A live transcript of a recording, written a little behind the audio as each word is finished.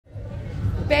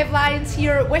Bev Lyons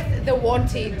here with The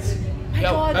Wanted. My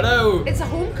God, hello. It's a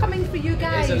homecoming for you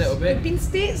guys. It is a little bit. We've been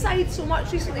stateside so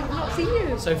much recently, we've not seen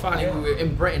you. So finally, we were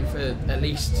in Britain for at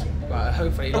least, well,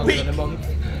 hopefully longer than a month.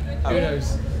 Who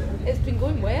knows? It's been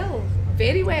going well.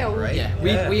 Very well. Right.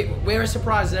 Yeah, we're as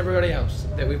surprised as everybody else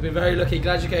that we've been very lucky.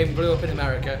 Glad you came, blew up in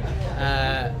America,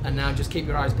 and now just keep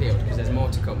your eyes peeled because there's more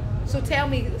to come. So tell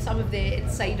me some of the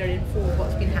insider info of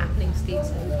what's been happening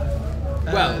stateside.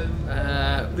 Well,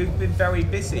 we've been very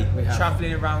busy. We're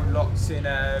travelling around lots in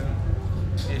a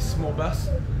small bus.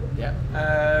 Yeah.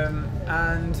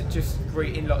 And just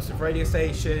greeting lots of radio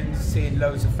stations, seeing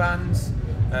loads of fans,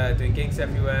 doing gigs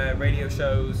everywhere, radio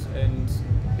shows, and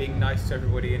being nice to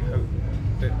everybody and hope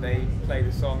that they play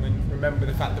the song and remember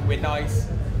the fact that we're nice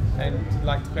and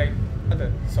like to play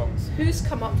other songs. Who's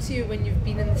come up to you when you've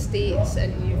been in the States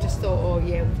and you've just thought, oh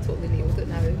yeah, we've totally nailed it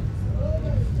now?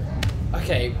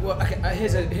 Okay, well,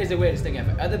 here's the weirdest thing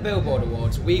ever. At the Billboard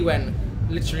Awards, we went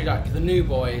literally like the new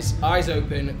boys, eyes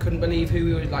open, couldn't believe who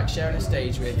we were like sharing a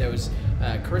stage with. There was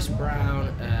Chris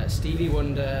Brown, Stevie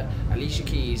Wonder, Alicia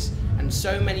Keys, and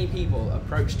so many people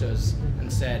approached us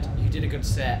and said, "You did a good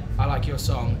set. I like your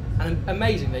song." And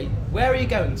amazingly, where are you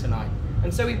going tonight?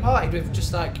 And so we partied with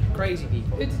just like crazy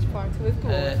people. Who did you party with?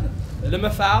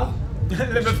 LMFAO.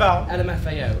 LMFAO.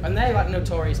 LMFAO, and they're like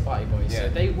notorious party boys. Yeah. So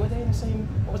they were they in the same?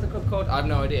 What was the club called? I have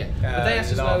no idea. But they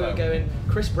asked us where we were going.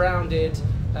 Chris Brown did.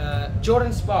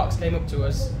 Jordan Sparks came up to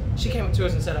us. She came up to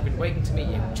us and said, "I've been waiting to meet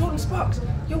you." Jordan Sparks,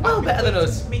 you're well better than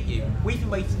us. To meet you. We've been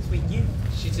waiting to meet you.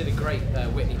 She did a great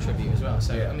Whitney tribute as well.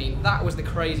 So I mean, that was the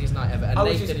craziest night ever. And I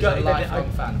was Nathan just is a gutted that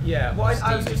lifelong fan. Yeah. Well,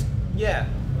 I was just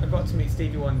I got to meet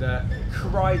Stevie Wonder.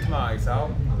 Cried my eyes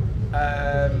out.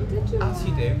 As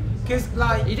you do. Because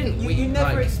like you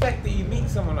never expect that you meet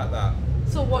someone like that.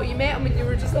 So what, you met him and you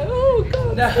were just like, oh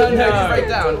God. No, just break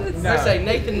down. No. I say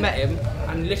Nathan met him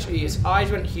and literally his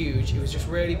eyes went huge. He was just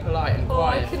really polite and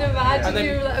quiet. I can imagine and then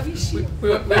you like, have you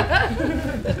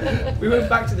we went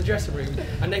back to the dressing room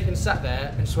and Nathan sat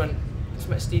there and just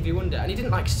met Stevie Wonder, and he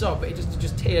didn't like sob, but he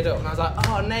just teared up, and I was like,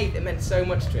 oh Nate, it meant so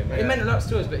much to him. It meant a lot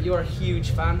to us, but you're a huge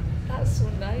fan. That's so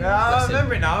nice. No, I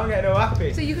remember it now, I'm getting all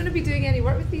happy. So you're going to be doing any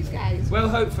work with these guys? Well,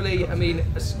 hopefully. I mean,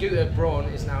 Scooter Braun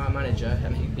is now our manager,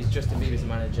 and he's Justin Bieber's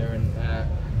manager, and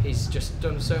he's just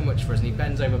done so much for us, and he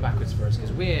bends over backwards for us,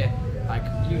 because we're, like,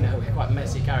 we're quite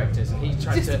messy characters, and he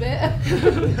tries just to... a bit.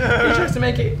 he tries to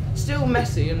make it still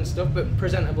messy and stuff, but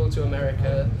presentable to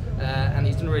America, and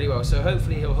he's done really well, so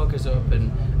hopefully he'll hook us up, and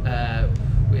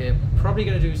we're probably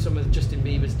going to do some of Justin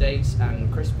Bieber's dates,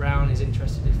 and Chris Brown is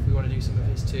interested if we want to do some of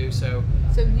his too. So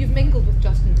you've mingled with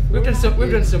Justin before?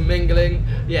 We've done some mingling.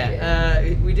 Yeah.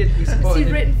 We did. We supported. Has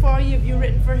he written for you? Have you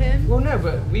written for him? Well, no,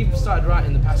 but we've started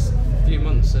writing the past few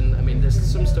months, and I mean, there's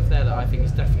some stuff there that I think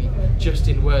is definitely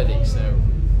Justin worthy. So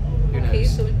who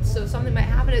knows? Okay, so something might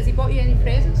happen. Has he bought you any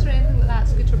presents or anything like that,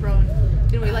 Scooter Braun?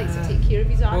 You know, he likes to take care of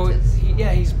his artists.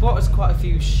 Well, he's bought us quite a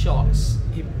few shots.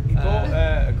 He bought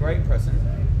a great present.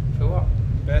 For what?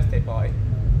 Birthday party.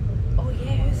 Oh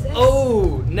yeah, who's this?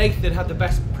 Oh, Nathan had the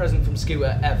best present from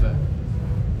Scooter ever.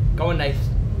 Go on, Nathan.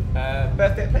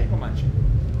 Birthday at Playboy Mansion.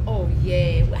 Oh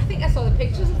yeah, I think I saw the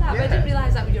pictures of that, but I didn't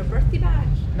realise that was your birthday badge.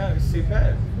 No, it's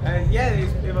superb. And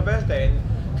it was my birthday, and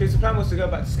because the plan was to go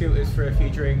back to Scooters for a few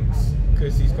drinks,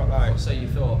 because he's got like... So you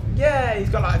thought? Yeah, he's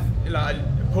got like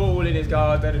a pool in his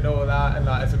garden and all that, and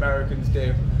like as Americans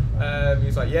do. He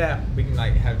was like, yeah, we can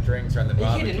like have drinks around the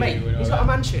barbecue. Are you kidding, mate? He's got a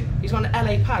mansion. He's got an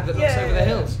LA pad that looks over the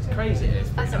hills. It's crazy.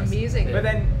 That's amazing. But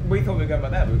then we thought we were going back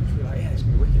there, but we were like, yeah, it's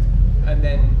going to be wicked. And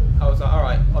then I was like, all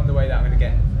right, on the way there I'm going to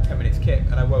get 10 minutes kick,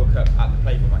 and I woke up at the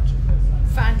Playboy Mansion.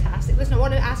 Fantastic. Listen, I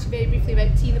want to ask you very briefly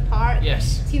about Tina Park.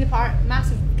 Yes. Tina Park,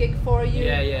 massive gig for you.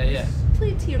 Yeah.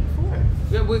 Played here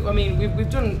before. We've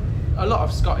done a lot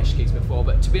of Scottish gigs before,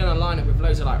 but to be on a lineup with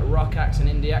loads of like rock acts and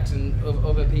indie acts and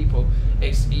other people,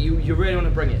 it's you really want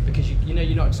to bring it, because you know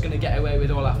you're not just going to get away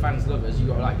with all our fans love us.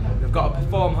 We've got to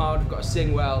perform hard, we've got to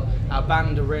sing well. Our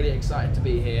band are really excited to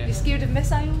be here. You scared of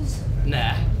missiles?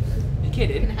 Nah, you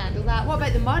kidding? You can handle that. What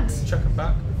about the mud? Chuck it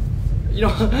back. You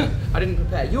know, I didn't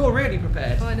prepare. You're really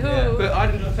prepared. Oh, I know. Yeah. But I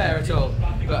didn't prepare at all.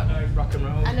 But rock and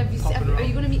roll. And are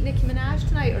you going to meet Nicki Minaj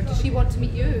tonight, or does she want to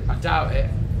meet you? I doubt it.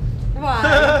 Why?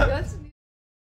 That's